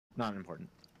Not important.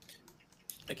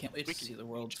 I can't wait to see the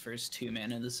world's first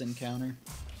 2-man in this encounter.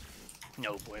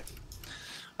 No boy.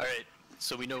 Alright,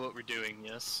 so we know what we're doing,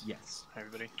 yes? Yes.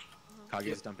 Everybody? Kage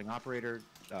is dumping operator,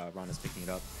 Ron is picking it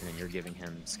up, and then you're giving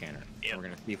him scanner. Yep. We're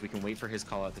gonna see if we can wait for his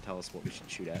call out to tell us what we should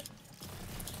shoot at.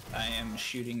 I am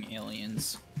shooting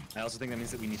aliens. I also think that means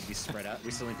that we need to be spread out.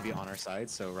 We still need to be on our side,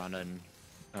 so Rhonda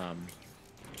and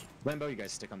Lambo, you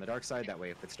guys stick on the dark side, that way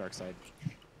if it's dark side.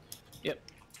 Yep.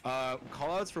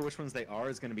 Callouts for which ones they are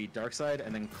is going to be dark side,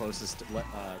 and then closest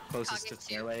to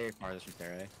stairway, farthest from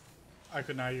stairway. I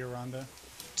could not hear Rhonda.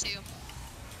 2.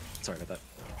 Sorry about that.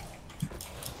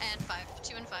 And 5.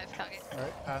 2 and 5, Kage.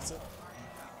 Alright, pass it.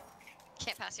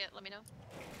 Can't pass yet, let me know.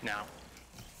 Now.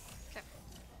 Okay.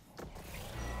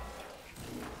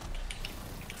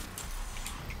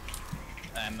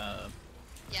 I'm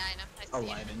Yeah, I know. I see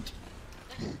alivened.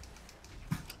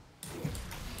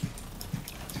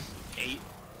 8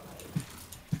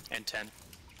 and 10.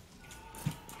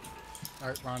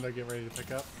 Alright, Rhonda, get ready to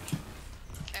pick up.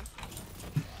 Okay.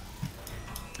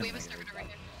 We have a servitor right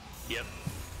here. Yep.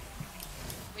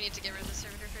 We need to get rid of the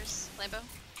servitor first. Lambo?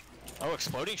 Oh,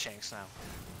 exploding shanks now.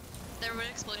 There were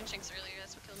exploding chinks earlier,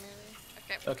 that's what killed me earlier.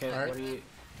 Okay. Okay, Alright. what are you...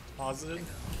 Positive.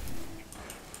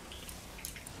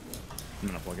 I'm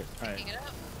gonna plug it. Alright. Picking it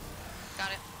up.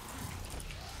 Got it.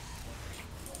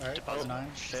 Alright, Deposit. 9.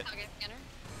 Shit. Okay, scanner.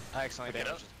 I accidentally Pick it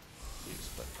damaged it.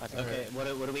 But I think Okay, what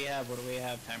do we have? What do we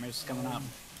have? Timers coming up.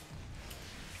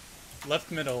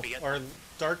 Left middle, We get- or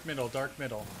dark middle, dark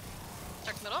middle.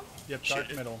 Dark middle? Yep, Shoot dark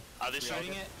it. middle. Are they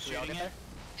shooting it? Shooting it.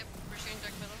 Yep, we're shooting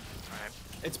dark middle. Alright.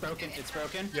 It's broken. It's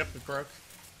broken. Yep, it broke.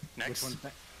 Next. Which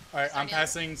one? Alright, I'm Sorry.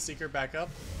 passing Seeker back up.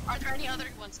 Are there any other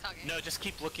ones, Kage? No, just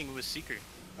keep looking with Seeker.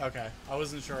 Okay, I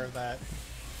wasn't sure of that.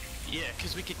 Yeah,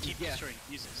 because we could keep Yeah. destroying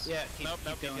fuses. Yeah, keep, nope,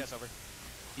 keep going. DPS over.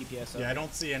 DPS Yeah, I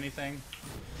don't see anything.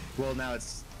 Well, now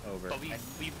it's over. But we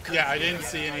Yeah, I didn't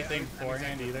see anything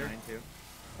beforehand either. Mine too.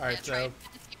 Alright, Yeah, try so and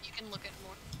see if you can look at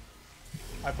more.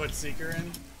 I put Seeker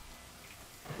in.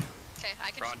 Okay,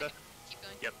 I can Rhonda? keep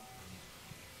going. Yep.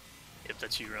 Yep,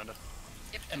 that's you, Rhonda.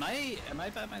 Yep. Am I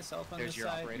by myself on There's this your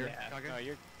side? operator. Yeah. Kage? No,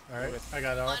 you're Alright, with- I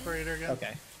got an One. operator again.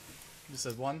 Okay. You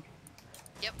said 1?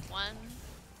 Yep, 1.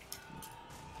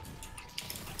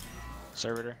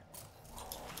 servitor.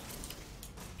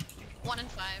 1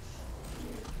 and 5.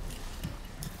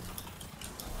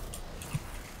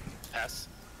 Pass.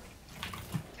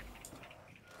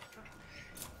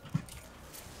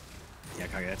 Yeah,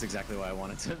 Kage, that's exactly why I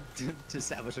wanted to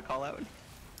establish a call out.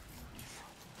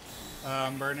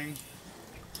 I'm burning.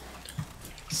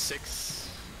 6.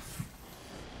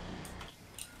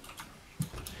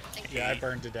 Thank Yeah, I Eight.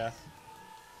 burned to death.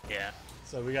 Yeah.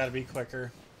 So we gotta be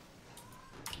quicker.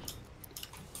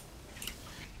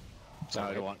 So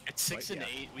I don't want. At 6 and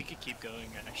 8, we could keep going,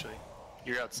 actually.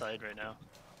 You're outside right now.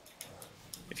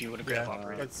 If you want to grab Yeah,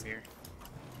 operator let's- from here.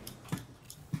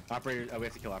 Operator. Oh, we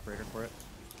have to kill operator for it.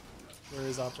 Where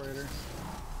is operator?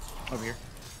 Over here.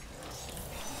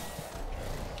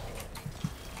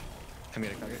 Come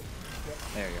get it, Kage.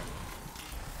 There you go.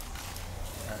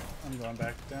 Alright, I'm going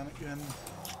back down again.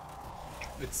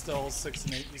 It's still 6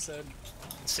 and 8, you said?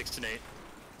 6 and 8.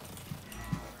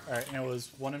 Alright, and it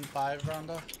was 1 and 5,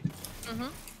 Rhonda? Mm-hmm.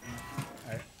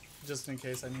 Alright, just in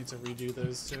case I need to redo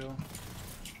those two.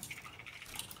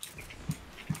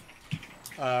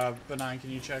 Benign, can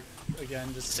you check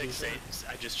again? Just to be 6 sure?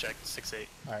 8. I just checked. 6 8.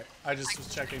 Alright, I just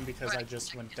was checking because I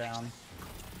just went down.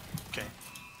 Okay.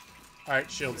 Alright,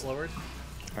 shields lowered.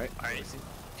 Alright. Alright.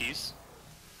 Fuse.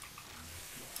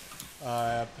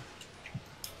 Gotta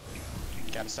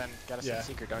send Yeah.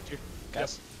 Seeker, don't you?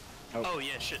 Guys? Oh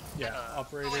yeah, shit. Yeah,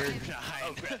 operator.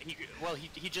 Oh,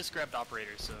 he just grabbed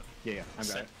operator, so Yeah, yeah. I'm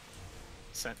got it.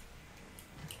 sent.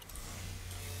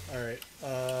 Alright,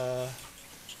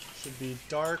 should be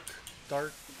dark,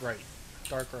 right.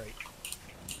 Dark right.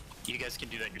 You guys can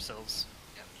do that yourselves.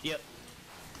 Yep.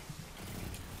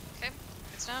 Okay,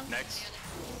 it's down. Next.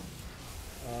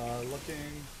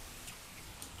 Looking.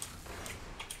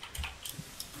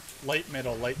 Light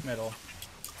middle, light middle.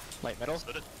 Light middle?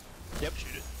 Split it. Yep.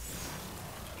 Shoot it.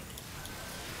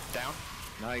 Down?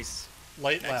 Nice.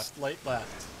 Light Next. left, light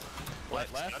left.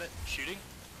 Left. left. Got it. Shooting.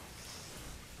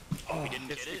 We didn't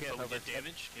get it, but we did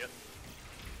damage. Yep.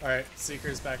 Alright,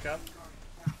 Seeker's back up.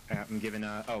 I'm giving.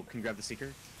 Oh, can you grab the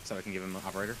seeker so I can give him an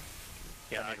operator?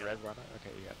 Yeah, I I got red it. runner.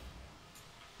 Okay, you got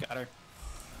it. Got her.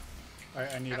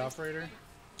 Alright, I need operator.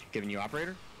 Giving you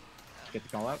operator. Get the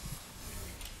call out.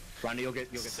 Rhonda, you'll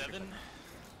get 7.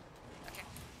 Okay,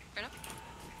 fair enough.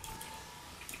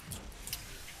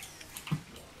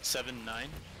 7 9.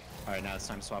 All right, now it's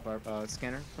time to swap our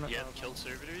scanner. Yeah, kill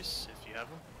servitors if you have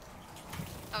them.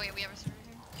 Oh yeah, we have a server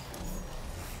here.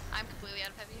 I'm completely out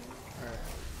of heavy. Alright.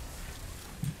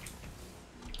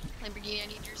 Lamborghini, I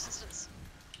need your assistance.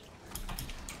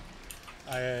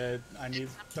 I need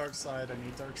dark side. I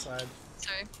need dark side.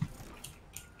 Sorry.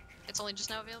 It's only just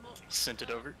now available. Sent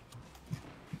it over.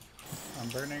 I'm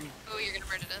burning. Oh, you're gonna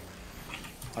burn it in.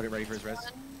 I'll get ready for his res.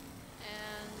 One,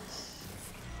 and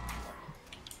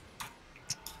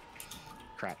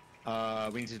Crap.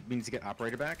 We need to get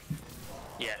operator back.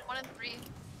 Yeah. 1 and 3.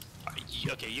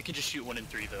 Okay, you can just shoot 1 and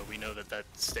 3 though. We know that that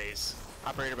stays.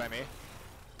 Operator by me.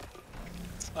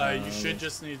 You should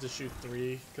just need to shoot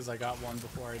 3 because I got 1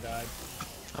 before I died.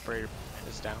 Operator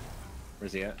is down.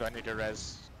 Where's he at? Do I need to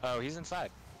res? Oh, he's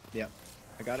inside. Yep.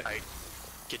 I got it. Alright,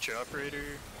 get your operator.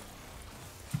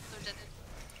 They're dead.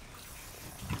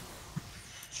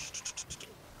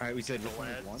 Alright, we said The which one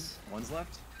is lads. one? One's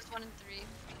left? There's 1 and 3.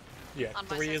 Yeah, On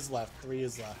my 3 side. is left. 3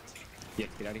 is left. Yeah,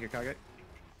 get out of here, Kage.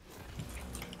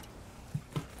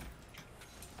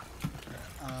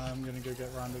 I'm gonna go get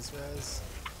Rhonda's res.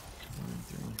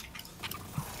 1,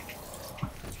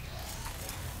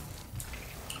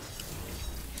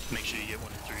 3. Make sure you get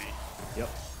 1 and 3. Yep.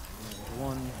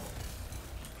 1.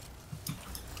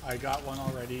 I got 1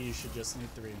 already. You should just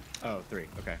need 3. Oh, 3.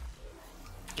 Okay.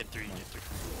 Get 3, get 3.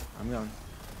 I'm going.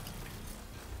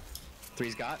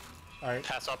 3's got. All right.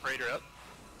 Pass operator up.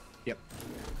 Yep.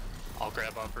 I'll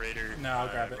grab operator. No, I'll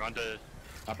grab it. Rhonda,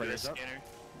 Operator's do a up. scanner.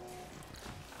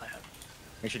 I have.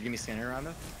 Make sure to give me scanner,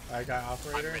 Rhonda. I got I'm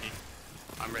operator. ready.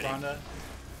 I'm ready. Rhonda.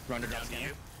 Rhonda, drop Down to scanner.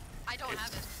 you. I don't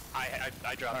have it.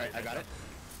 I dropped Alright, it. I got it.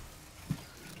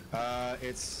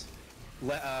 It's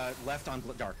left on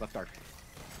dark, left dark.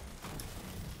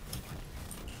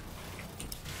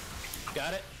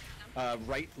 Got it.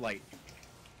 Right light.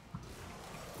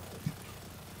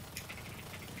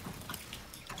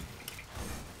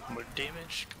 More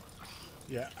damage.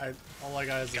 Yeah, all I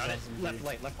got is Got a it. SMG. Left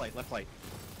light, left light, left light.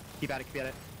 Keep at it, keep at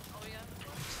it. Oh yeah.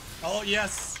 Oh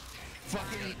yes.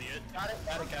 Fucking Got it.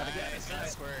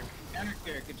 Nice work.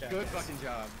 Good job. good guys. fucking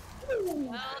job.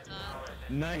 Well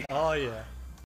done. Nice. Oh yeah.